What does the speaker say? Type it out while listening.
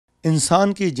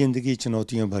इंसान की ज़िंदगी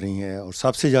चुनौतियाँ भरी है और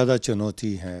सबसे ज़्यादा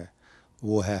चुनौती है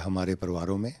वो है हमारे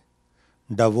परिवारों में।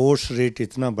 डिवोर्स रेट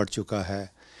इतना बढ़ चुका है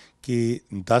कि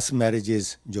 10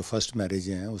 मैरिजेस जो फर्स्ट मैरिज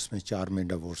हैं उसमें 4 में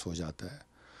डिवोर्स हो जाता है,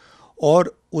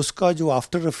 और उसका जो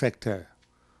आफ्टर इफ़ेक्ट है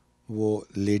वो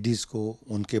लेडीज़ को,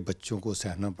 उनके बच्चों को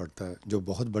सहना पड़ता है, जो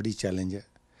बहुत बड़ी चैलेंज है।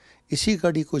 इसी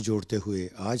कड़ी को जोड़ते हुए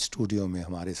आज स्टूडियो में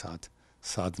हमारे साथ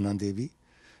साधना देवी,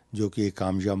 जो कि एक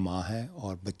कामयाब माँ है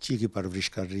और बच्ची की परवरिश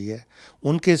कर रही है,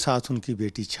 उनके साथ उनकी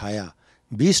बेटी छाया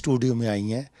भी स्टूडियो में आई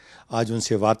हैं। आज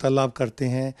उनसे वार्तालाप करते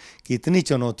हैं कि इतनी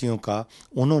चुनौतियों का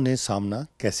उन्होंने सामना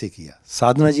कैसे किया।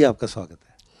 साधना जी, आपका स्वागत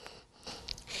है।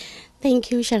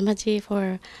 Thank you, Sharma ji,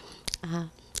 for uh,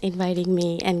 inviting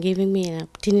me and giving me an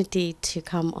opportunity to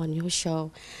come on your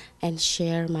show and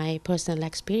share my personal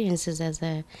experiences as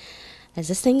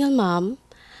a single mom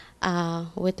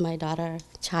with my daughter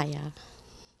Chaya.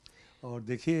 और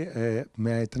देखिए,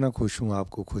 मैं इतना खुश हूँ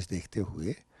आपको खुश देखते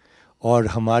हुए। और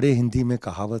हमारे हिंदी में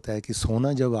कहावत है कि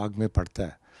सोना जब आग में पड़ता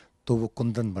है तो वो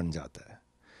कुंदन बन जाता है।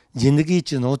 ज़िंदगी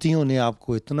चुनौतियों ने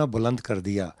आपको इतना बुलंद कर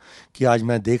दिया कि आज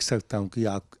मैं देख सकता हूँ कि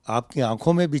आपकी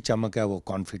आंखों में भी चमक है वो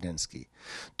कॉन्फिडेंस की।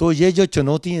 तो ये जो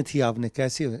चुनौतियाँ थी, आपने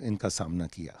कैसे इनका सामना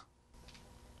किया?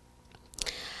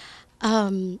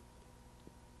 Um,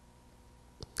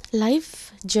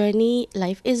 life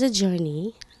is a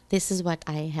journey. This is what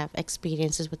I have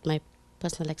experiences with my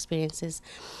personal experiences.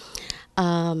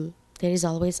 There is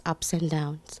always ups and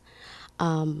downs.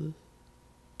 Um,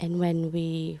 and when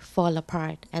we fall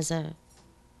apart as a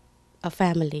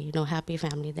family, happy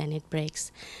family, then it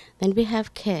breaks. Then we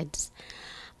have kids.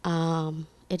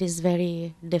 It is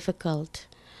very difficult.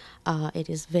 It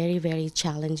is very, very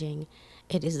challenging.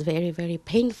 It is very, very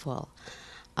painful.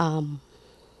 Um,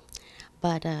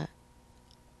 but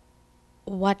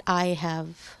what I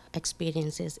have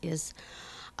experiences is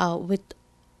with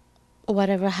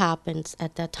whatever happens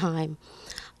at that time,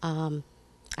 um,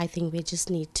 I think we just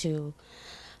need to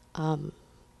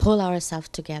pull ourselves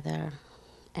together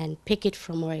and pick it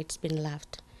from where it's been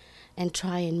left and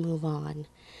try and move on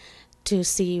to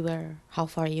see how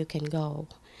far you can go.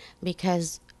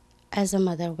 Because as a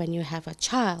mother, when you have a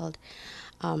child,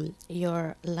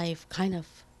 your life kind of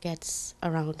gets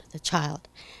around the child,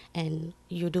 and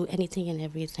you do anything and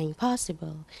everything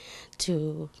possible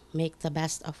to make the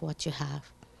best of what you have.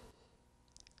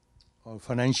 और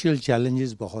financial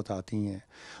challenges बहुत आती हैं।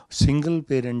 Single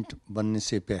parent बनने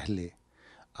से पहले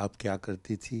आप क्या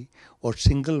करती थी, और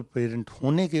सिंगल पेरेंट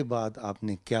होने के बाद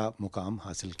आपने क्या मुकाम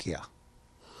हासिल किया?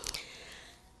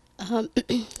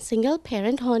 सिंगल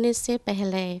पेरेंट होने से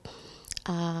पहले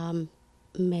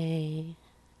मैं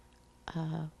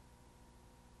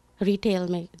रिटेल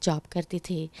में जॉब करती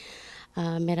थी।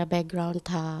 मेरा बैकग्राउंड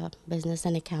था बिजनेस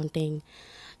एंड अकाउंटिंग,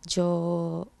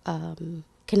 जो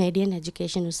कैनेडियन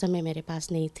एजुकेशन उस समय मेरे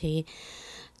पास नहीं थी।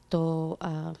 तो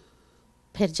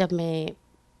फिर जब मैं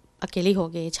अकेली हो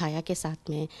गई छाया के साथ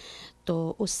में,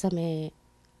 तो उस समय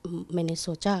मैंने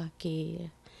सोचा कि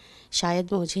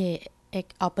शायद मुझे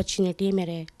एक अपॉर्चुनिटी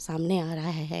मेरे सामने आ रहा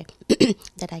है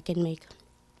that I can make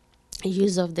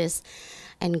use of this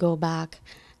and go back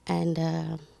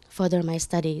and further my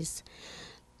studies.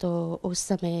 तो उस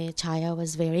समय Chaya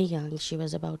was very young. She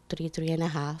was about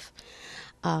 3.5.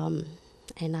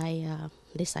 And I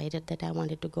decided that I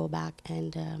wanted to go back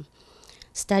and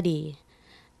study.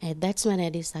 And that's when I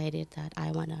decided that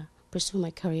I want to pursue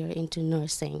my career into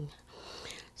nursing.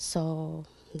 So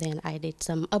then I did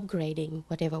some upgrading,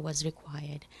 whatever was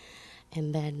required.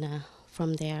 And then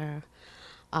from there,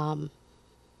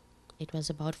 it was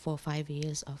about 4 or 5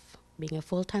 years of being a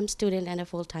full-time student and a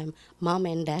full-time mom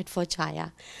and dad for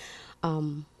Chaya.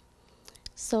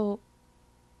 So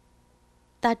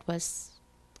that was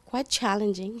quite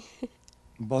challenging.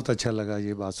 बहुत अच्छा लगा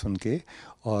ये बात सुन के।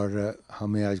 और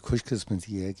हमें आज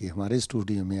खुशकिस्मती है कि हमारे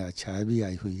स्टूडियो में आज छाया भी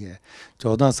आई हुई है।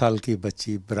 14 साल की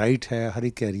बच्ची, ब्राइट है हर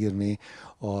एक कैरियर में,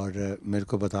 और मेरे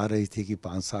को बता रही थी कि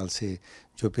 5 साल से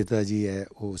जो पिताजी है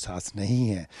वो साथ नहीं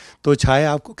है। तो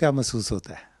छाया, आपको क्या महसूस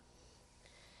होता है?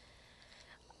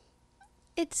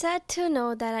 It's sad to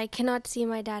know that I cannot see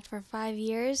my dad for 5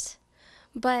 years,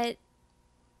 but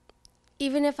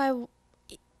even if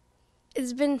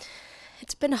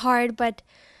it's been hard, but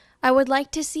I would like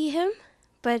to see him,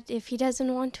 but if he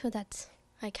doesn't want to,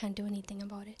 I can't do anything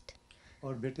about it.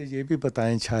 और बेटे ये भी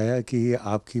बताएं छाया कि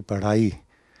आपकी पढ़ाई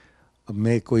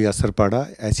में कोई असर पड़ा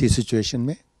ऐसी सिचुएशन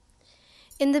में?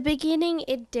 In the beginning,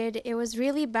 it did. It was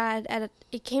really bad.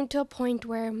 It came to a point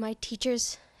where my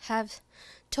teachers have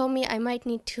told me I might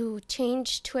need to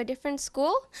change to a different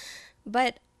school,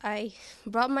 but I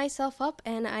brought myself up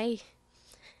and I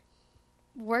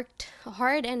worked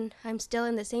hard, and I'm still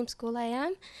in the same school I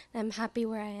am. And I'm happy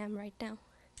where I am right now.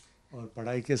 और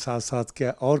पढ़ाई के साथ साथ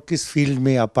क्या और किस field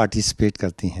में आप पार्टिसिपेट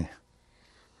करती हैं?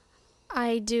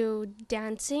 I do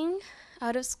dancing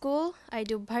out of school. I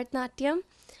do Bharatanatyam.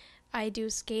 I do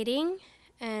skating,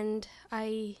 and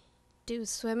I do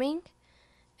swimming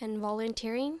and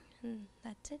volunteering, and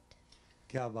that's it.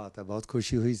 क्या बात है, बहुत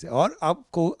खुशी हुई से। और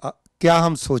आपको क्या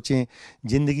हम सोचें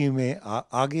ज़िंदगी में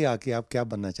आगे आके आप क्या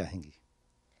बनना चाहेंगी?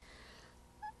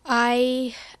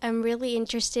 I am really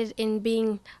interested in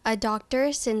being a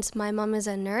doctor since my mom is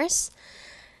a nurse,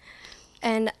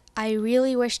 and I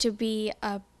really wish to be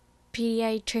a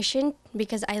pediatrician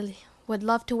because I would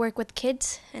love to work with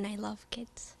kids, and I love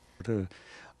kids. और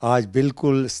आज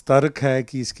बिल्कुल सतर्क है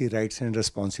कि इसकी rights and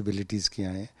responsibilities क्या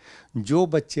हैं। जो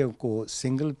बच्चे को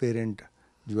सिंगल पेरेंट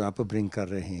जो आप ब्रिंग कर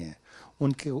रहे हैं,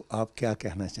 उनके आप क्या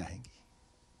कहना चाहेंगी?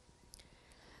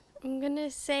 I'm gonna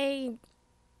say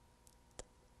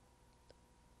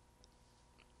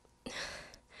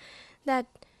that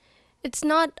it's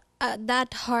not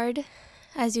that hard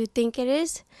as you think it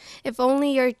is. If only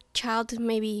your child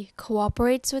maybe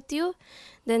cooperates with you,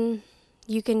 then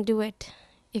you can do it.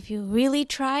 If you really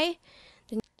try,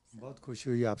 then. बहुत खुशी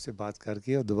हुई आपसे बात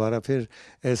करके। और दोबारा फिर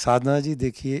साधना जी,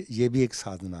 देखिए ये भी एक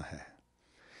साधना है,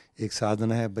 एक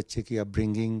साधना है बच्चे की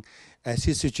अपब्रिंगिंग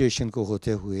ऐसी सिचुएशन को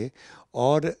होते हुए।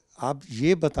 और आप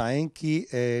ये बताएं कि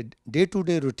डे टू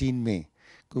डे रूटीन में,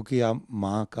 क्योंकि आप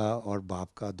माँ का और बाप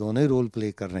का दोनों ही रोल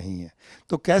प्ले कर रही हैं,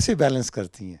 तो कैसे बैलेंस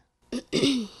करती हैं?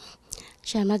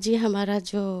 शर्मा जी, हमारा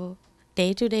जो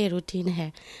डे टू डे रूटीन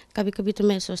है, कभी कभी तो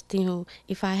मैं सोचती हूँ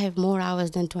if I have more hours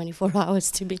then 24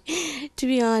 hours to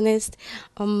be honest.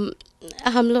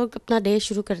 हम लोग अपना डे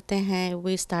शुरू करते हैं,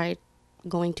 we start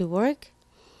going to work,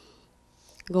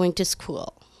 going to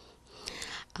school.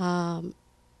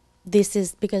 This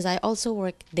is because I also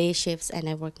work day shifts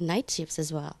and I work night shifts as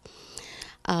well.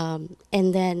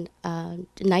 And then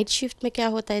night shift में क्या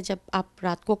होता है, जब आप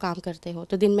रात को काम करते हो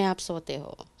तो दिन में आप सोते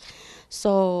हो.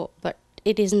 So but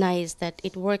it is nice that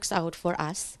it works out for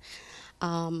us.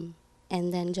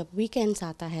 And then जब weekends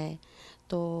आता है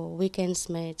तो weekends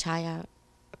में छाया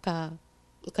का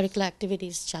करिकुलर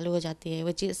एक्टिविटीज़ चालू हो जाती है,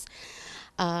 विच इज़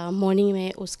मॉर्निंग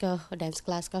में उसका डांस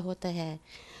क्लास का होता है,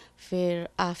 फिर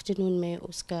आफ्टरनून में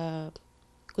उसका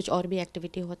कुछ और भी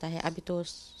एक्टिविटी होता है। अभी तो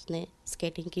उसने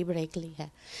स्केटिंग की ब्रेक ली है।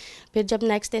 फिर जब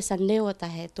नेक्स्ट डे संडे होता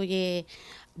है तो ये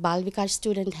बाल विकास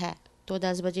स्टूडेंट है, तो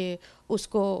 10 बजे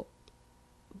उसको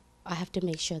I have to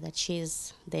make sure that she is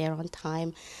there on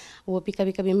time. वो भी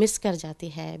कभी कभी मिस कर जाती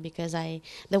है because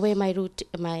the way my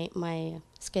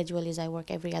schedule is, I work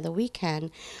every other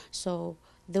weekend. So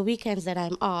the weekends that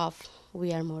I'm off,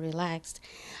 we are more relaxed.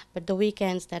 But the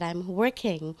weekends that I'm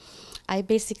working, I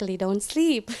basically don't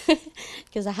sleep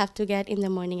because I have to get in the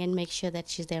morning and make sure that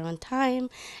she's there on time.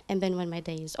 And then when my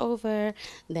day is over,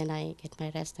 then I get my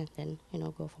rest and then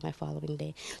go for my following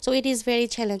day. So it is very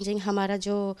challenging. हमारा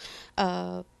जो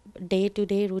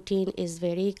day-to-day routine is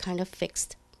very kind of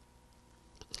fixed.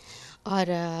 Or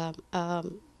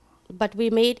but we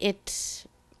made it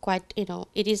quite,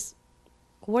 it is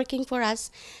working for us,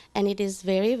 and it is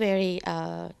very very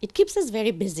it keeps us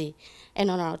very busy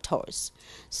and on our toes.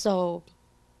 So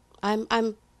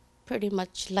I'm pretty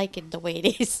much like it the way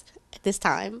it is at this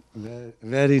time.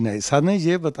 Very nice. साधना,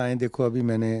 ये बताएं, देखो अभी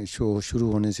मैंने show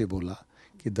शुरू होने से बोला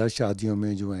कि 10 शादियों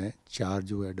में जो है 4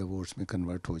 जो है डिवोर्स में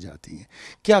कन्वर्ट हो जाती हैं।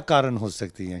 क्या कारण हो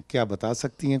सकती हैं, क्या बता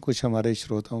सकती हैं कुछ हमारे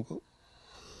श्रोताओं को?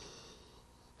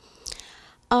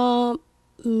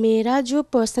 मेरा जो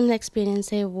पर्सनल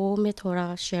एक्सपीरियंस है वो मैं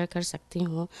थोड़ा शेयर कर सकती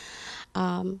हूँ,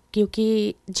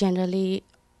 क्योंकि जनरली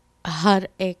हर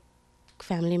एक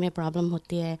फैमिली में प्रॉब्लम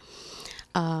होती है।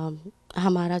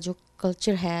 हमारा जो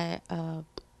कल्चर है,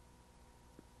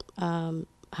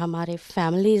 हमारे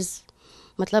फैमिलीज़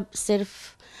मतलब सिर्फ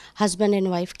हस्बैंड एंड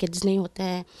वाइफ किड्स नहीं होते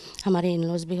हैं, हमारे इन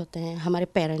लॉज भी होते हैं, हमारे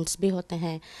पेरेंट्स भी होते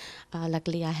हैं।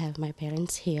 Luckily I have my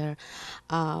parents here,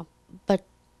 but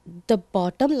the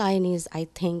bottom line is, I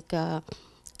think,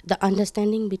 the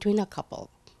understanding between a couple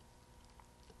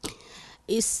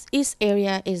is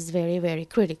area is very very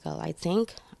critical, I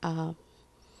think.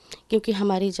 क्योंकि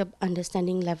हमारी जब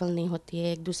अंडरस्टैंडिंग लेवल नहीं होती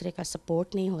है, एक दूसरे का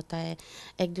सपोर्ट नहीं होता है,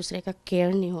 एक दूसरे का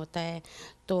केयर नहीं होता है,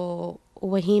 तो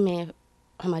वहीं में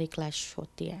हमारी क्लैश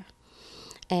होती है।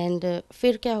 एंड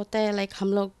फिर क्या होता है, लाइक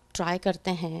हम लोग ट्राई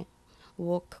करते हैं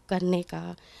वो करने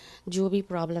का, जो भी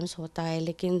प्रॉब्लम्स होता है,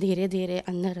 लेकिन धीरे धीरे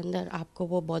अंदर अंदर आपको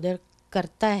वो बॉदर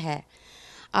करता है।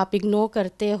 आप इग्नोर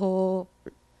करते हो,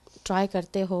 ट्राई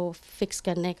करते हो फिक्स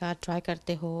करने का, ट्राई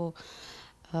करते हो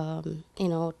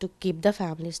to keep the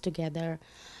families together,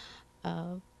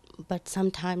 but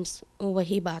sometimes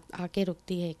वही बात आके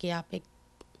रुकती है कि आप एक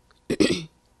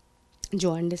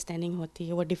जो अंडरस्टैंडिंग होती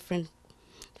है वो डिफरेंट,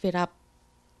 फिर आप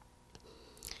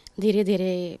धीरे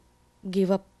धीरे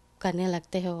गिव अप करने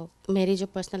लगते हो. मेरी जो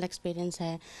पर्सनल एक्सपीरियंस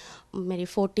है, मेरी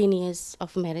 14 इयर्स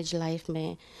ऑफ मैरिज लाइफ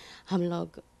में हम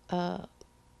लोग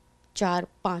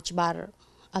 4-5 बार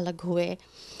अलग हुए.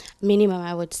 Minimum,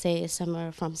 I would say,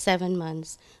 somewhere from 7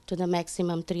 months to the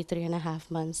maximum 3.5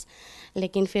 months.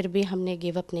 लेकिन फिर भी हमने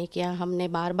गिव अप नहीं किया. हमने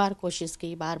बार बार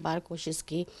कोशिश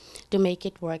की टू मेक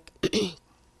इट वर्क.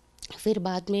 फिर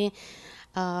बाद में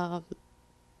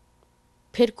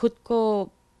फिर खुद को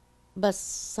बस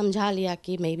समझा लिया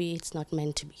कि may be it's not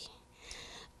meant to be.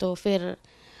 तो फिर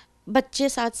बच्चे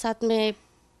साथ साथ में,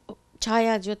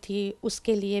 छाया जो थी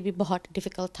उसके लिए भी बहुत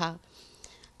डिफ़िकल्ट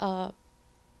था.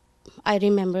 I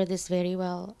remember this very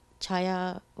well.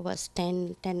 Chaya was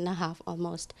 10 and a half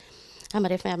almost.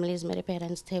 हमारे फैमिलीज़, मेरे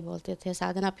पेरेंट्स थे, बोलते थे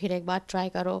साधना फिर एक बार ट्राई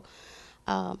करो.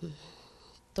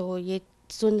 तो ये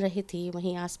सुन रही थी,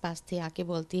 वहीं आसपास थी, आके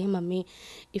बोलती है mummy,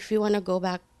 if you want to go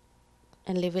back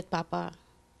and live with पापा,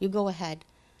 you go ahead,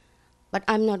 but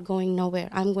I'm not going nowhere.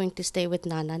 I'm going to stay with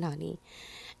Nana Nani.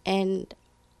 And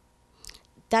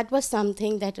that was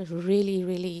something that really,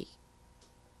 really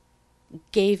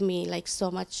gave me like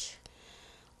so much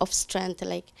of strength.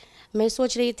 Like मैं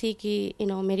सोच रही थी कि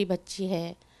मेरी बच्ची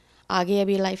है, आगे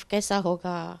अभी लाइफ कैसा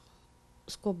होगा,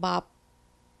 उसको बाप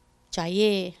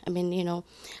चाहिए. I mean,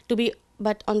 to be,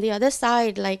 but on the other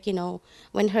side, like,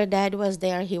 when her dad was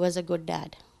there, he was a good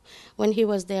dad. When he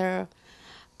was there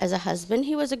as a husband,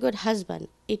 he was a good husband.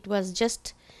 It was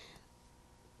just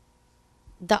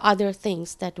the other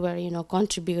things that were,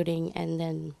 contributing, and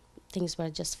then things were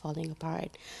just falling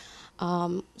apart.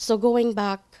 So going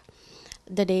back,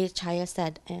 the day Chaya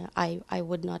said I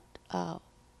would not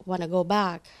want to go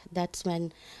back, that's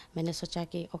when मैंने सोचा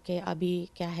कि okay, अभी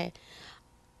क्या है,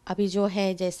 अभी जो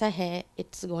है जैसा है,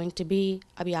 it's going to be,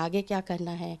 अभी आगे क्या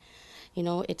करना है.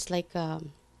 It's like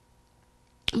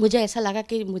मुझे ऐसा लगा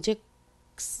कि मुझे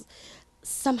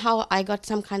somehow I got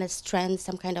some kind of strength,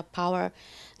 some kind of power,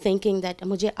 thinking that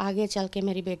मुझे आगे चल के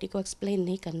मेरी बेटी को explain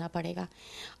नहीं करना पड़ेगा,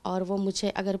 और वो मुझे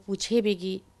अगर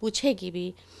पूछेगी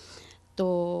भी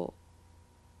तो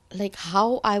like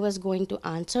how I was going to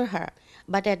answer her.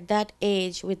 But at that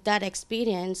age, with that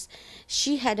experience,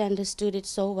 she had understood it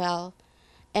so well,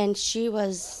 and she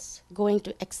was going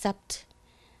to accept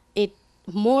it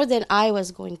more than I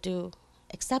was going to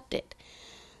accept it.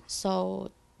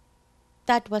 So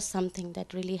that was something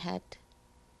that really had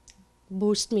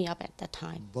boosted me up at that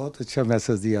time. बहुत अच्छा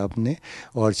message दिया आपने.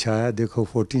 और छाया देखो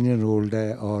 14 year old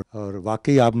है, और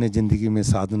वाकई आपने ज़िंदगी में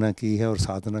साधना की है और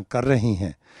साधना कर रही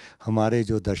हैं. हमारे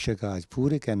जो दर्शक आज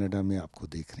पूरे कनाडा में आपको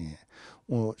देख रहे हैं,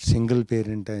 वो सिंगल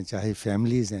पेरेंट हैं चाहे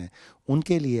फैमिलीज़ हैं,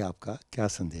 उनके लिए आपका क्या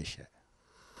संदेश है?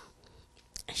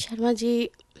 शर्मा जी,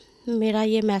 मेरा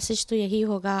ये मैसेज तो यही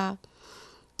होगा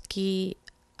कि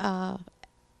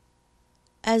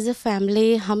एज अ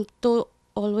फैमिली हम तो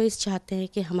ऑलवेज़ चाहते हैं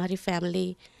कि हमारी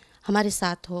फैमिली हमारे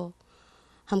साथ हो,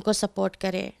 हमको सपोर्ट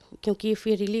करे. क्योंकि if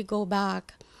we really go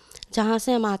back, जहाँ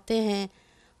से हम आते हैं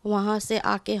वहाँ से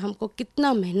आके हमको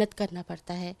कितना मेहनत करना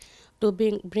पड़ता है to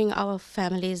bring our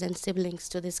families and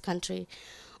siblings to this country.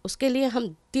 उसके लिए हम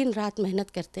दिन रात मेहनत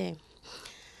करते हैं.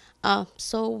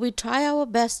 So we try our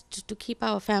best to keep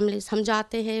our families. हम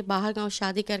जाते हैं बाहर गांव,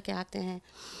 शादी करके आते हैं,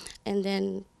 and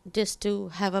then just to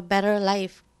have a better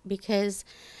life, because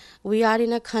we are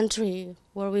in a country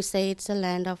where we say it's a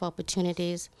land of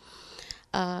opportunities.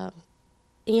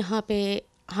 यहाँ पे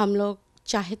हम लोग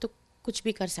चाहे तो कुछ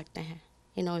भी कर सकते हैं.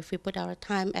 If we put our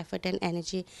time, effort and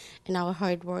energy in our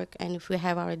hard work, and if we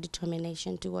have our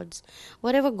determination towards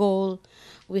whatever goal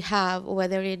we have,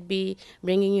 whether it be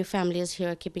bringing your families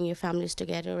here, keeping your families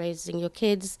together, raising your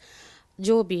kids,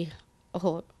 जो भी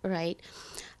हो, right?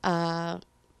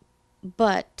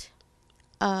 But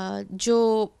जो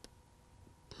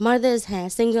mothers हैं,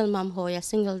 single mom हो या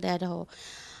single dad हो,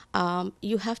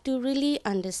 you have to really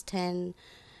understand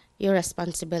your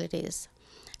responsibilities,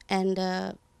 and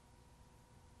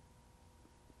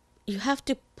you have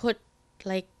to put,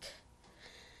 like,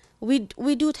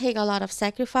 we do take a lot of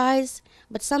sacrifice,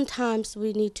 but sometimes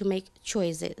we need to make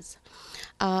choices.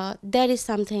 That is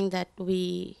something that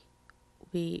we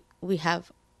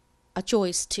have a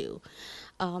choice to,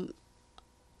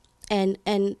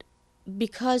 and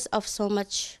because of so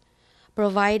much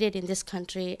provided in this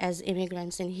country as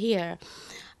immigrants in here,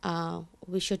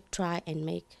 we should try and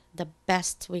make the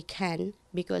best we can,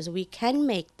 because we can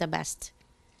make the best.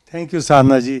 Thank you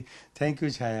Sadhana ji. Thank you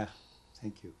Chhaya.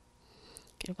 Thank you.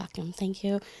 You're welcome. Thank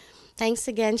you. Thanks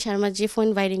again, Sharmaji, for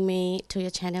inviting me to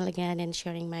your channel again and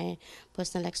sharing my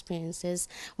personal experiences.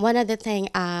 One other thing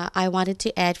I wanted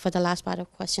to add for the last part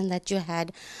of question that you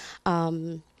had,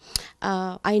 um,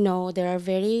 I know there are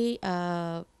very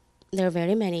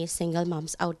many single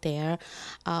moms out there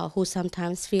who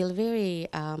sometimes feel very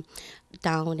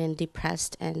down and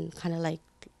depressed and kind of like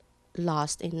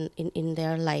lost in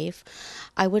their life.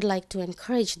 I would like to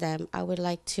encourage them. I would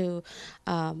like to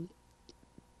um,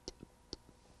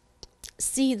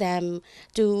 see them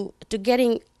to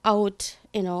getting out,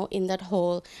 in that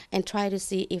hole, and try to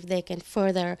see if they can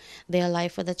further their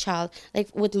life with the child. Like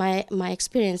with my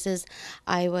experiences,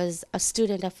 I was a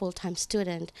student, a full-time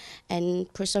student,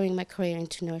 and pursuing my career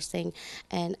into nursing,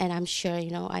 and I'm sure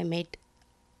I made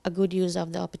a good use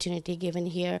of the opportunity given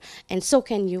here, and so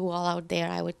can you all out there,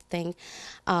 I would think.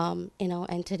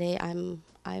 And today I'm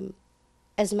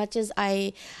as much as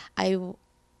I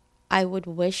I would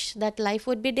wish that life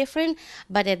would be different,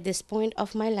 but at this point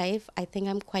of my life, I think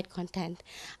I'm quite content.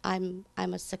 I'm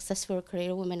a successful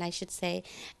career woman, I should say,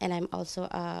 and I'm also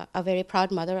a very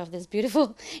proud mother of this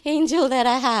beautiful angel that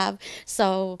I have.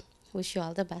 So, wish you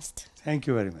all the best. Thank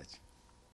you very much.